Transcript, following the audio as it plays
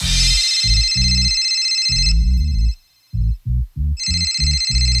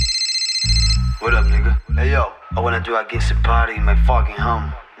I wanna do a Gangsta party in my fucking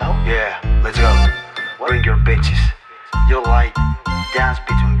home. No? Yeah, let's go. Bring your bitches. You like dance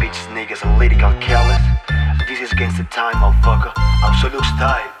between bitches, niggas, and lyrical killers. This is Gangsta time, motherfucker. Absolute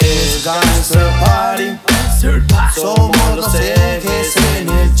style. Es Gangsta Party. Somos los ejes en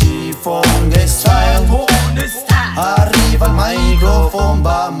el G-Funk Xtyle. Arriba el micrófono,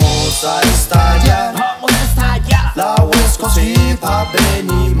 vamos a estallar. La West Coast Hip Hop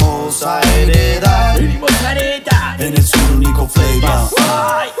venimos a heredar. En el sur único flavor.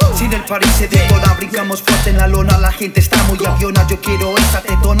 Si en el party se detona, brincamos fuerte en la lona. La gente está muy aviona, yo quiero esa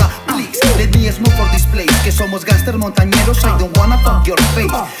tetona. Please, let me smoke for this place. Que somos gangster montañeros, I don't wanna fuck your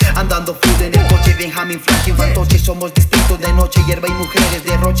face. Andando full en el coche, Benjamin Franklin, fantoche. Somos distintos de noche, hierba y mujeres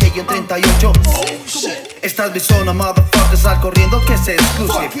de roche. Y en 38 esta es mi zona, motherfuckers, sal corriendo que se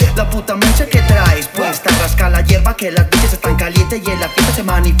exclusive. La puta mancha que traes puesta, rasca la hierba que las bitches están calientes y en la fiesta se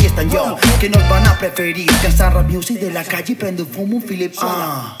manifiestan. Yo, que nos van a preferir, cansar rap music de la calle, prende un fumo, un Philip.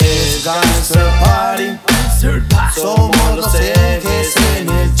 Es Gangsta Party. Somos los ejes en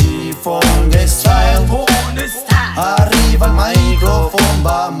el G-Funk Xtyle. Arriba el micrófono,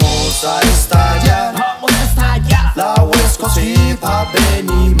 vamos a estallar. La West Coast Hip Hop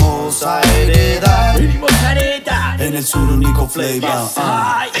venimos a heredar. En el sur único flavor.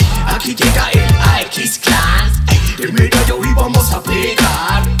 Aquí llega el X Clan. El medallo y vamos a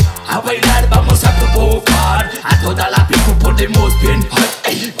pegar. A bailar vamos a provocar. A toda la people ponemos bien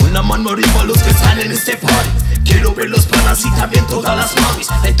hot. Con la mano arriba los que están en este party. Quiero ver los panas y también todas las mamis.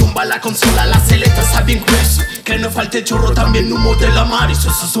 Le tumba la consola, la celeta está bien crazy. Que no falte chorro, también humo de la mar.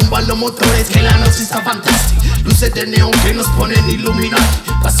 Eso zumban los motores, que la noche está fantástica. Luces de neón que nos ponen iluminati.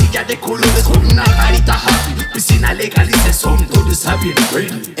 Pasilla de colores con una carita happy. Piscina legal y de son, todo está bien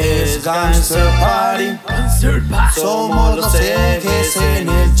ready. Es Gangsta Party. Somos los ejes en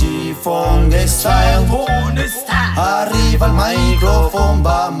el G-Funk Xtyle. Arriba el micrófono,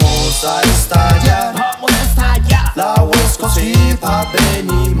 vamos a estallar. La West Coast Hip Hop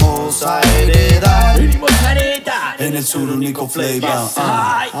venimos a heredar. En el sur único flavor.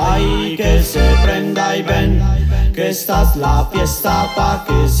 Ay, que se prenda y ven, que esta es la fiesta pa'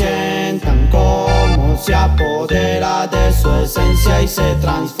 que sientan cómo se apodera de su esencia y se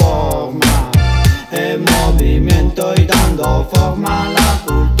transforma en movimiento y dando forma a la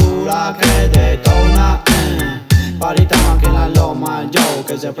cultura que detona. Parita más que en la loma, yo,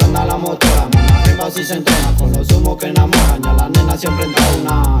 que se prenda la motora, mano arriba si se entona, con los humos que enamoran, ya la nena siempre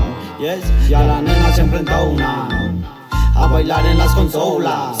entona, yes, ya la nena siempre entona, a bailar en las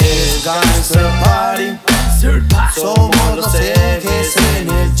consolas. Es Gangsta Party. Somos los ejes en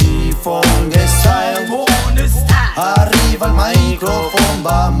el G-Funk Xtyle. Arriba el micrófono,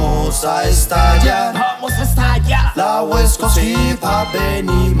 vamos a estallar. La West Coast Hip Hop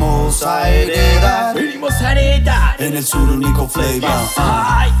venimos a heredar. En el sur único flavor.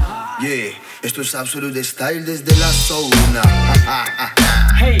 Yeah, esto es Absolute Style desde la zona.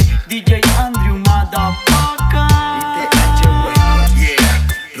 Hey, DJ Andrew, motherfucker.